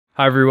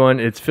Hi everyone,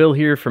 it's Phil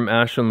here from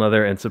Ashland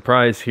Leather, and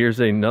surprise, here's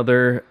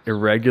another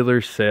Irregular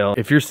sale.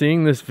 If you're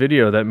seeing this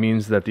video, that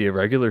means that the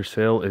Irregular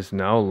sale is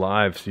now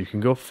live, so you can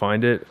go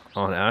find it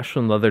on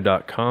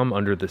ashlandleather.com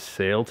under the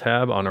sale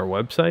tab on our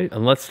website.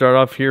 And let's start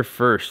off here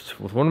first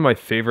with one of my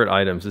favorite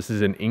items. This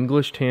is an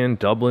English Tan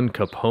Dublin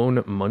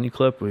Capone money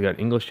clip. We got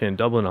English Tan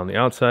Dublin on the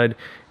outside,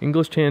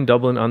 English Tan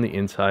Dublin on the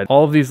inside.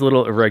 All of these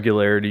little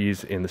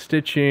irregularities in the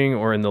stitching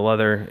or in the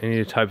leather,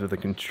 any type of the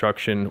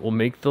construction, will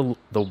make the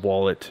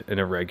wallet an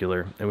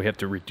irregular, and we have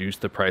to reduce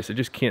the price. I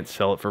just can't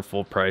sell it for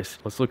full price.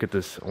 Let's look at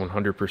this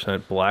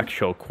 100% black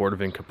shell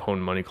Cordovan Capone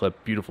money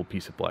clip. Beautiful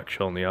piece of black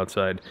shell on the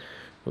outside,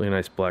 really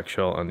nice black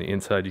shell on the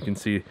inside. You can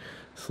see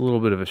it's a little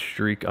bit of a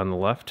streak on the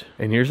left.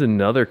 And here's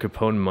another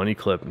Capone money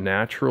clip,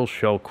 natural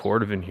shell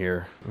Cordovan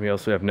here. We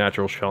also have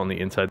natural shell on the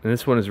inside. And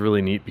this one is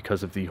really neat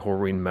because of the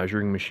Horween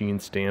measuring machine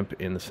stamp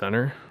in the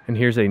center. And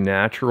here's a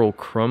natural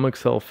Chrome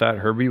Excel Fat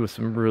Herbie with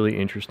some really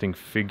interesting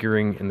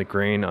figuring in the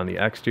grain on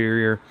the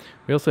exterior.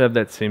 We also have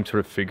that same sort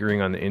of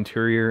figuring on the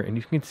interior. And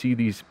you can see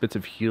these bits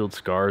of healed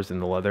scars in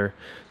the leather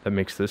that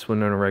makes this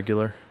one an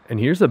irregular. And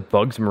here's a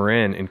Bugs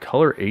Moran in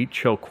color 8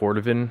 shell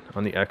Cordovan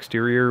on the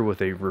exterior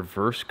with a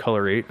reverse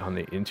color 8 on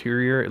the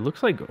interior. It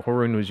looks like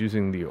Horween was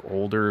using the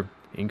older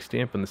ink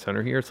stamp in the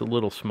center here. It's a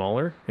little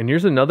smaller. And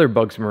here's another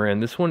Bugs Moran.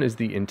 This one is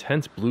the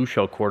intense blue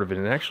shell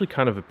Cordovan. It actually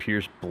kind of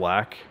appears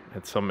black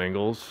at some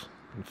angles.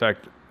 In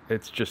fact,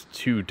 it's just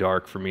too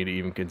dark for me to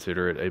even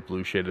consider it a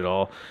blue shade at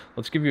all.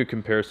 Let's give you a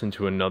comparison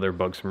to another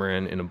Bugs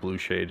Moran in a blue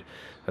shade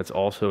that's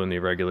also in the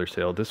Irregular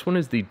sale. This one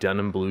is the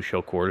denim blue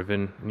shell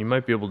Cordovan, and you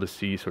might be able to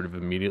see sort of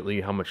immediately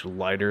how much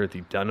lighter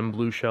the denim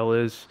blue shell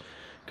is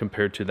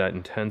compared to that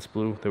intense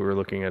blue that we were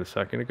looking at a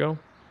second ago.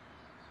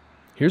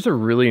 Here's a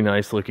really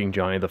nice looking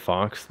Johnny the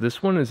Fox.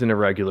 This one is an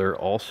Irregular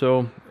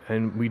also,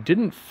 and we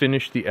didn't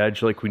finish the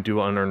edge like we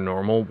do on our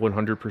normal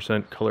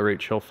 100% color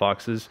 8 shell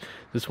foxes.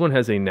 This one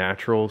has a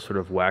natural sort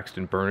of waxed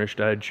and burnished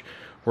edge.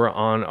 We're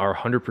on our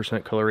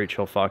 100% color 8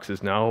 shell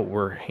foxes now.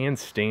 We're hand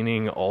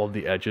staining all of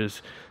the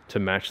edges to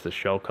match the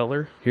shell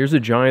color. Here's a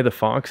Johnny the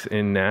Fox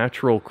in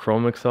natural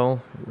Chrome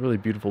Excel. Really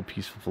beautiful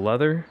piece of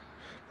leather.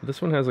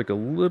 This one has like a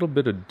little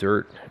bit of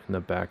dirt in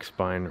the back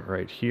spine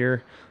right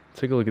here.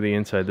 Take a look at the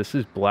inside. This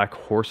is black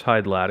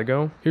horsehide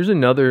latigo. Here's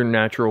another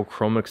natural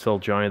Chrome Excel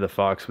Johnny the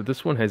Fox, but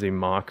this one has a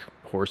mock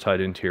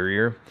horsehide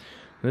interior.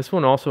 And this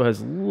one also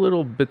has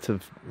little bits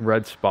of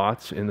red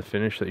spots in the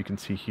finish that you can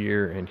see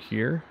here and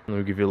here. And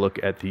we'll give you a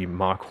look at the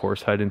mock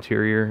horsehide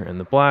interior and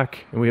the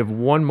black. And we have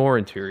one more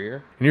interior.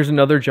 And here's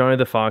another Johnny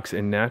the Fox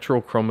in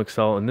natural Chrome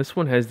Excel, and this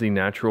one has the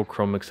natural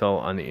Chrome Excel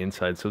on the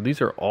inside. So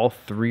these are all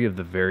three of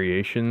the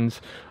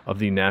variations of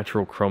the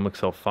natural Chrome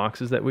Excel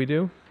foxes that we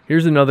do.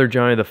 Here's another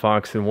Johnny the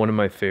Fox in one of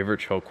my favorite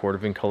shell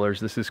Cordovan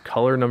colors. This is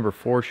color number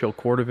 4 shell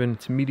Cordovan.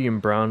 It's medium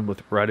brown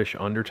with reddish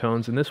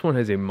undertones, and this one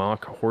has a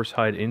mock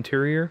horsehide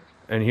interior.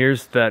 And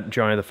here's that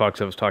Johnny the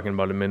Fox I was talking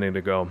about a minute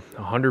ago.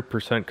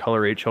 100%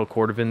 color 8 shell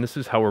Cordovan. This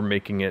is how we're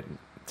making it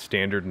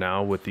standard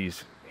now with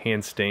these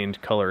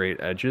hand-stained color 8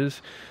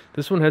 edges.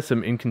 This one has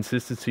some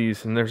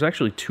inconsistencies, and there's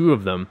actually 2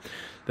 of them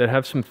that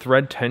have some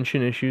thread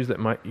tension issues that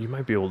you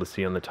might be able to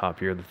see on the top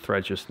here. The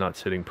thread's just not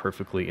sitting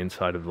perfectly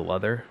inside of the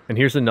leather. And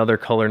here's another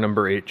color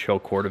number 8 shell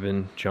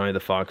Cordovan Johnny the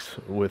Fox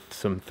with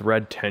some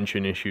thread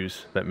tension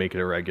issues that make it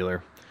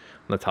irregular.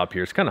 On the top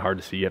here, it's kind of hard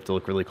to see. You have to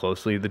look really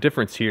closely. The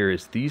difference here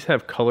is these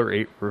have color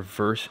 8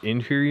 reverse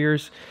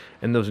interiors,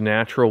 and those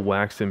natural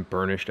waxed and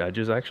burnished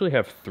edges. I actually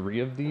have 3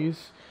 of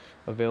these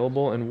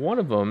available, and one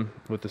of them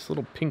with this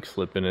little pink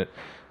slip in it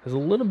has a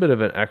little bit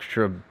of an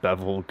extra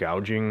bevel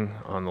gouging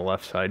on the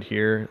left side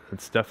here.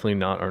 It's definitely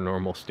not our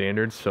normal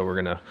standards, so we're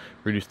gonna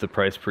reduce the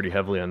price pretty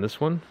heavily on this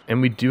one.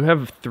 And we do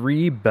have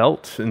 3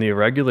 belts in the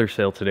Irregular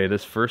sale today.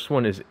 This first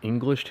one is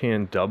English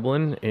Tan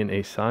Dublin in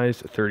a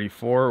size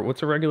 34.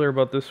 What's irregular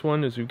about this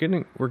one is we're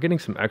getting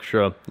some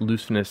extra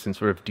looseness and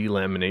sort of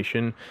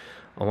delamination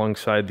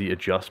alongside the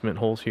adjustment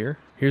holes here.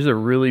 Here's a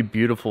really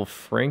beautiful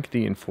Frank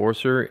the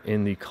Enforcer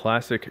in the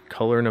classic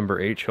color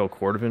number 8 shell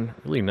Cordovan.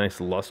 Really nice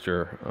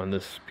luster on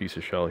this piece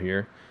of shell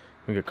here.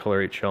 We got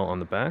color 8 shell on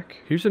the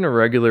back. Here's an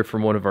Irregular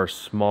from one of our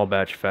small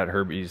batch Fat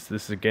Herbies.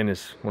 This again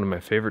is one of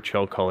my favorite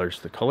shell colors.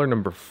 The color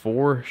number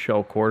 4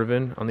 shell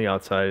Cordovan on the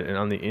outside, and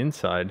on the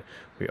inside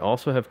we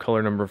also have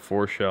color number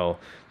 4 shell.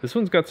 This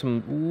one's got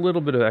some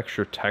little bit of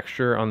extra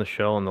texture on the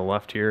shell on the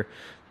left here.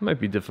 It might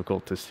be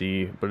difficult to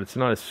see, but it's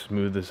not as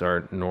smooth as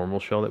our normal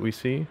shell that we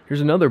see.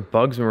 Here's another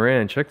Bugs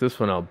Moran. Check this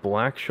one out.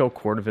 Black shell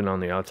Cordovan on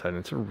the outside. And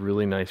it's a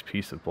really nice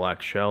piece of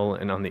black shell.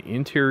 And on the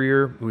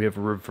interior, we have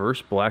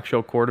reverse black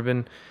shell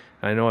Cordovan.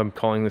 I know I'm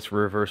calling this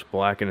reverse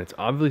black, and it's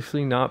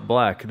obviously not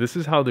black. This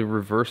is how the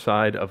reverse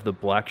side of the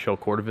black shell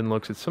Cordovan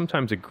looks. It's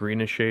sometimes a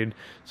greenish shade,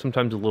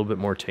 sometimes a little bit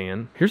more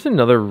tan. Here's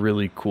another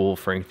really cool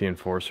Frank the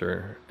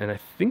Enforcer, and I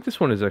think this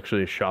one is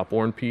actually a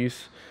shop-worn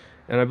piece.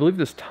 And I believe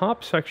this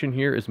top section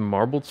here is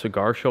marbled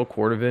cigar shell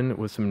Cordovan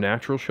with some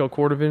natural shell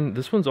Cordovan.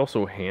 This one's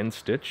also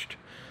hand-stitched.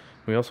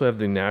 We also have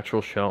the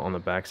natural shell on the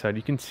backside.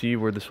 You can see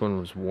where this one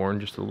was worn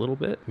just a little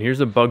bit. And here's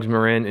a Bugs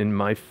Moran in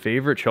my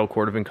favorite shell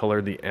cordovan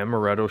color, the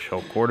Amaretto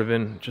shell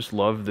cordovan. Just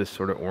love this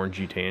sort of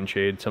orangey tan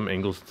shade. Some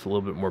angles it's a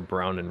little bit more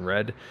brown and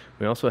red.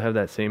 We also have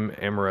that same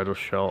Amaretto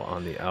shell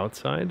on the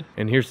outside.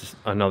 And here's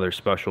another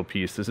special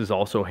piece. This is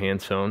also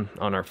hand sewn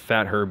on our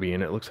Fat Herbie,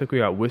 and it looks like we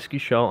got whiskey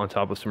shell on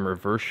top of some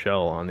reverse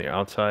shell on the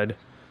outside.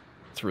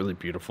 It's really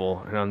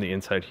beautiful. And on the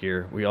inside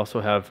here, we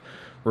also have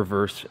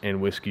reverse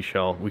and whiskey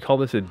shell. We call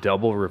this a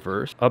double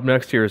reverse. Up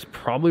next here is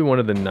probably one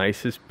of the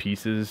nicest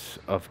pieces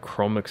of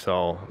chrome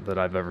excel that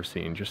I've ever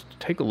seen. Just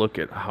take a look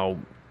at how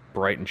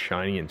bright and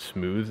shiny and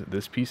smooth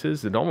this piece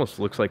is. It almost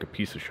looks like a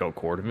piece of shell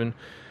cordovan,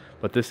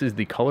 but this is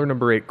the color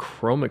number 8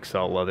 chrome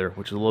excel leather,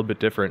 which is a little bit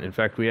different. In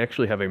fact, we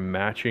actually have a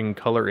matching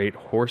color 8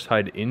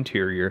 horsehide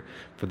interior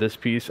for this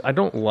piece. I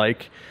don't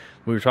like,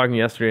 we were talking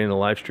yesterday in the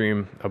live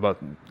stream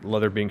about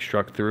leather being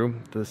struck through.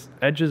 The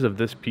edges of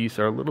this piece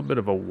are a little bit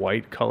of a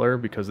white color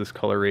because this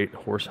color 8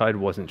 horsehide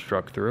wasn't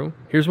struck through.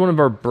 Here's one of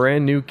our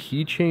brand new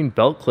keychain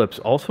belt clips,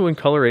 also in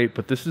color 8,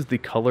 but this is the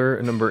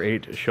color number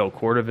 8 shell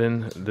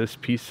cordovan. This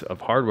piece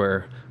of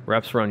hardware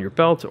wraps around your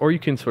belt, or you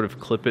can sort of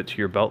clip it to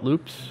your belt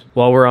loops.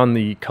 While we're on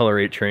the color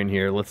 8 train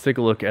here, let's take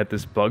a look at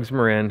this Bugs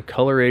Moran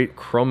color 8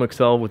 chrome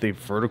excel with a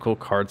vertical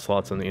card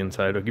slots on the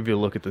inside. I'll give you a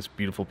look at this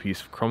beautiful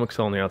piece of chrome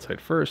excel on the outside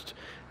first,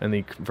 and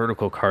the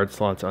vertical card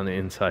slots on the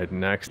inside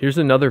next. Here's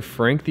another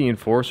Frank the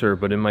Enforcer,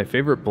 but in my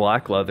favorite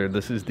black leather.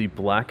 This is the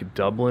black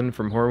Dublin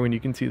from Horween. You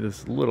can see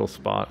this little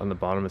spot on the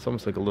bottom. It's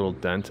almost like a little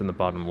dent in the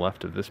bottom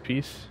left of this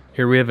piece.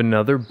 Here we have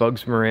another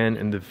Bugs Moran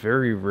in the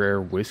very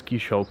rare whiskey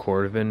shell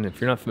cordovan. If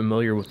you're not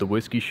familiar with the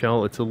whiskey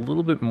shell, it's a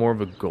little bit more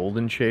of a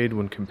golden shade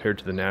when compared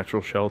to the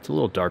natural shell. It's a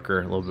little darker,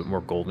 a little bit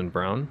more golden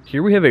brown.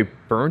 Here we have a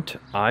burnt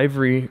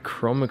ivory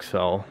chrome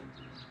excel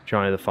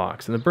Johnny the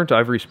Fox, and the burnt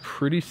ivory is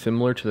pretty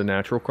similar to the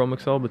natural chrome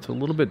excel, but it's a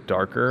little bit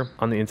darker.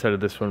 On the inside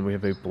of this one, we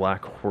have a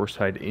black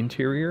horsehide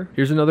interior.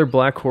 Here's another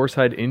black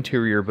horsehide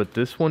interior, but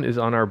this one is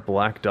on our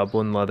black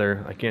Dublin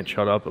leather. I can't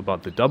shut up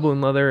about the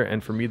Dublin leather,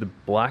 and for me, the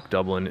black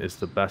Dublin is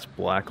the best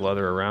black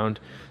leather around.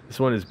 This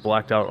one is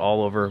blacked out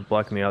all over,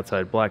 black on the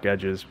outside, black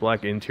edges,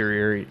 black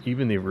interior,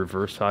 even the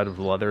reverse side of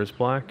the leather is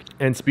black.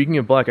 And speaking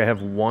of black, I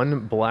have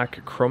one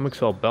black chrome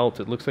excel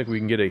belt. It looks like we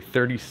can get a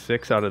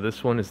 36 out of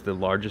this one. Is the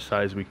largest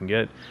size we can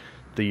get.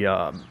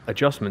 The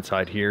adjustment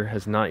side here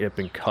has not yet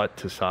been cut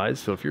to size,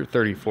 so if you're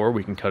 34,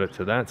 we can cut it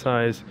to that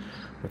size,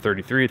 or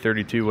 33,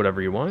 32,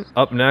 whatever you want.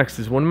 Up next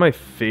is one of my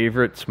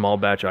favorite small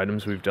batch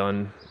items we've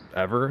done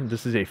ever.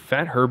 This is a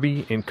Fat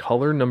Herbie in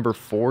color number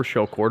 4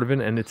 shell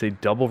cordovan, and it's a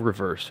double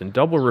reverse. And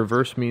double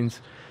reverse means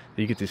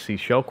that you get to see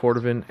shell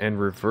cordovan and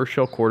reverse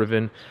shell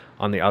cordovan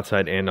on the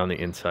outside and on the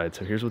inside.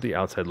 So here's what the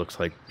outside looks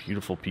like.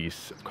 Beautiful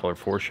piece of color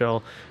 4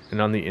 shell, and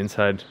on the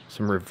inside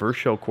some reverse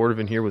shell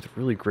cordovan here with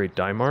really great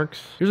dye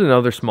marks. Here's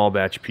another small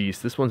batch piece.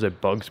 This one's a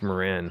Bugs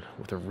Moran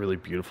with a really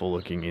beautiful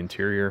looking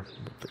interior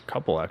with a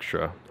couple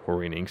extra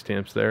Horween ink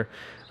stamps there.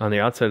 On the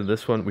outside of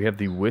this one, we have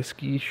the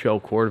whiskey shell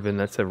cordovan.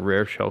 That's a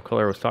rare shell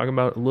color I was talking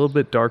about, a little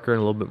bit darker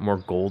and a little bit more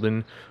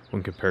golden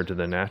when compared to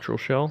the natural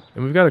shell.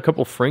 And we've got a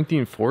couple Frank the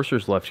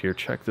Enforcers left here.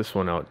 Check this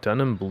one out.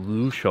 Denim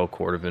blue shell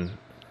cordovan.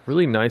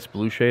 Really nice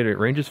blue shade. It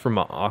ranges from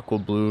an aqua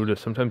blue to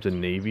sometimes a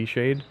navy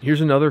shade.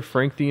 Here's another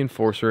Frank the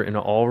Enforcer in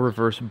an all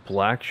reverse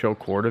black shell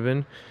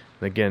cordovan.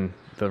 And again,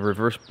 the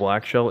reverse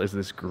black shell is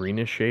this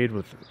greenish shade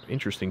with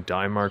interesting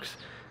dye marks.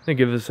 And it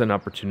gives us an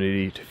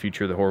opportunity to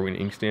feature the Horween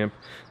ink stamp.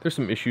 There's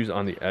some issues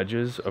on the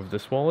edges of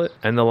this wallet.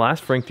 And the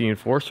last Frank the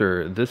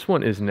Enforcer, this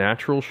one is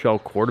natural shell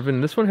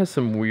cordovan. This one has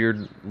some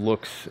weird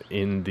looks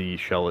in the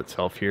shell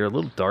itself here.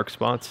 Little dark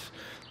spots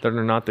that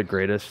are not the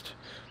greatest,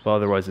 but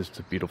otherwise it's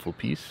a beautiful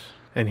piece.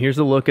 And here's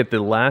a look at the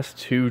last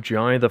 2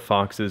 Johnny the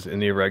Foxes in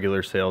the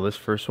Irregular sale. This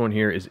first one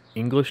here is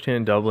English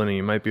Tan Dublin, and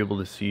you might be able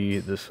to see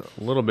this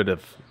little bit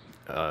of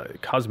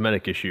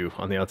cosmetic issue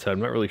on the outside. I'm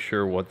not really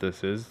sure what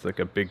this is. It's like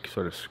a big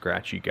sort of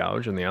scratchy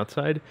gouge on the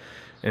outside.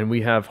 And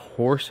we have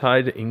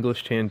horsehide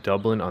English Tan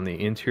Dublin on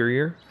the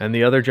interior. And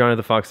the other Johnny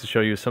the Fox to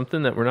show you is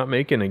something that we're not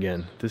making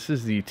again. This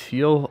is the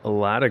teal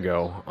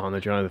latigo on the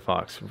Johnny the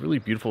Fox. Really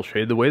beautiful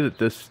shade. The way that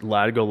this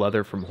latigo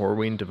leather from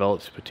Horween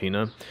develops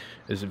patina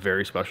is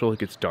very special. It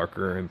gets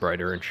darker and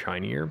brighter and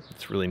shinier.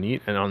 It's really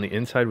neat. And on the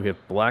inside, we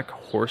have black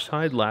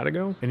horsehide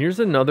latigo. And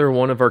here's another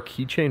one of our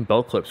keychain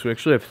belt clips. We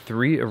actually have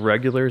 3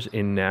 irregulars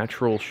in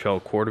natural shell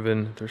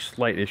cordovan. There's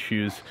slight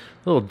issues,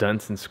 little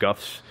dents and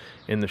scuffs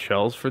in the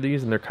shells for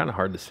these, and they're kind of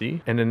hard to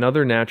see. And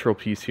another natural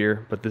piece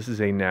here, but this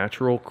is a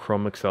natural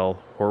chrome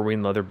excel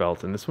Horween leather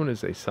belt, and this one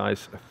is a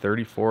size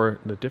 34.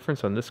 The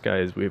difference on this guy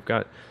is we've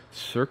got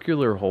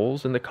circular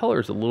holes, and the color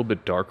is a little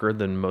bit darker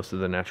than most of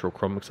the natural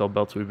chrome excel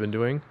belts we've been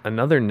doing.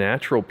 Another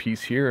natural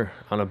piece here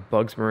on a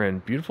Bugs Moran,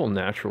 beautiful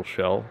natural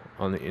shell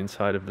on the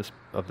inside of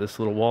this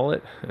little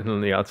wallet, and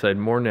on the outside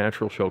more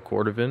natural shell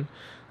cordovan.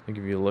 I'll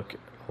give you a look,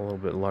 a little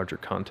bit larger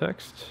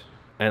context.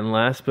 And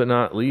last but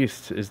not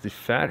least is the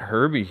Fat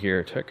Herbie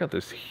here. Check out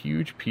this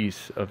huge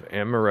piece of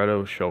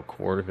Amaretto shell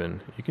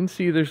cordovan. You can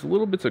see there's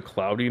little bits of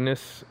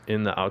cloudiness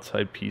in the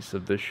outside piece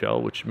of this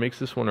shell, which makes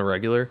this one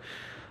irregular.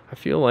 I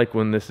feel like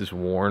when this is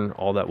worn,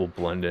 all that will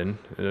blend in.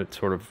 It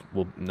sort of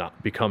will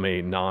not become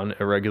a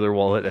non-irregular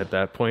wallet at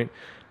that point.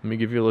 Let me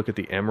give you a look at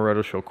the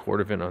amaretto shell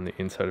cordovan on the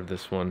inside of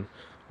this one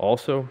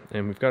also.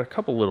 And we've got a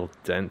couple little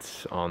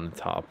dents on the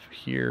top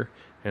here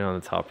and on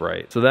the top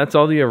right. So that's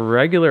all the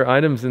irregular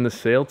items in the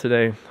sale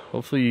today.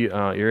 Hopefully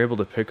you're able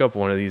to pick up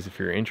one of these if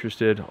you're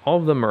interested. All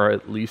of them are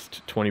at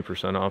least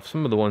 20% off.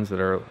 Some of the ones that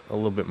are a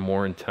little bit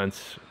more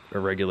intense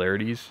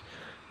irregularities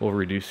will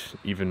reduce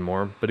even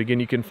more. But again,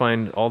 you can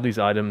find all these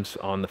items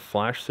on the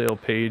flash sale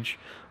page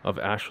of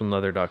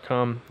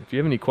ashlandleather.com. If you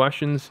have any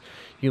questions,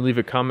 you can leave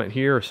a comment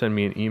here or send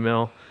me an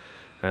email.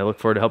 I look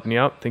forward to helping you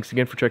out. Thanks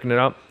again for checking it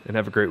out, and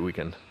have a great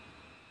weekend.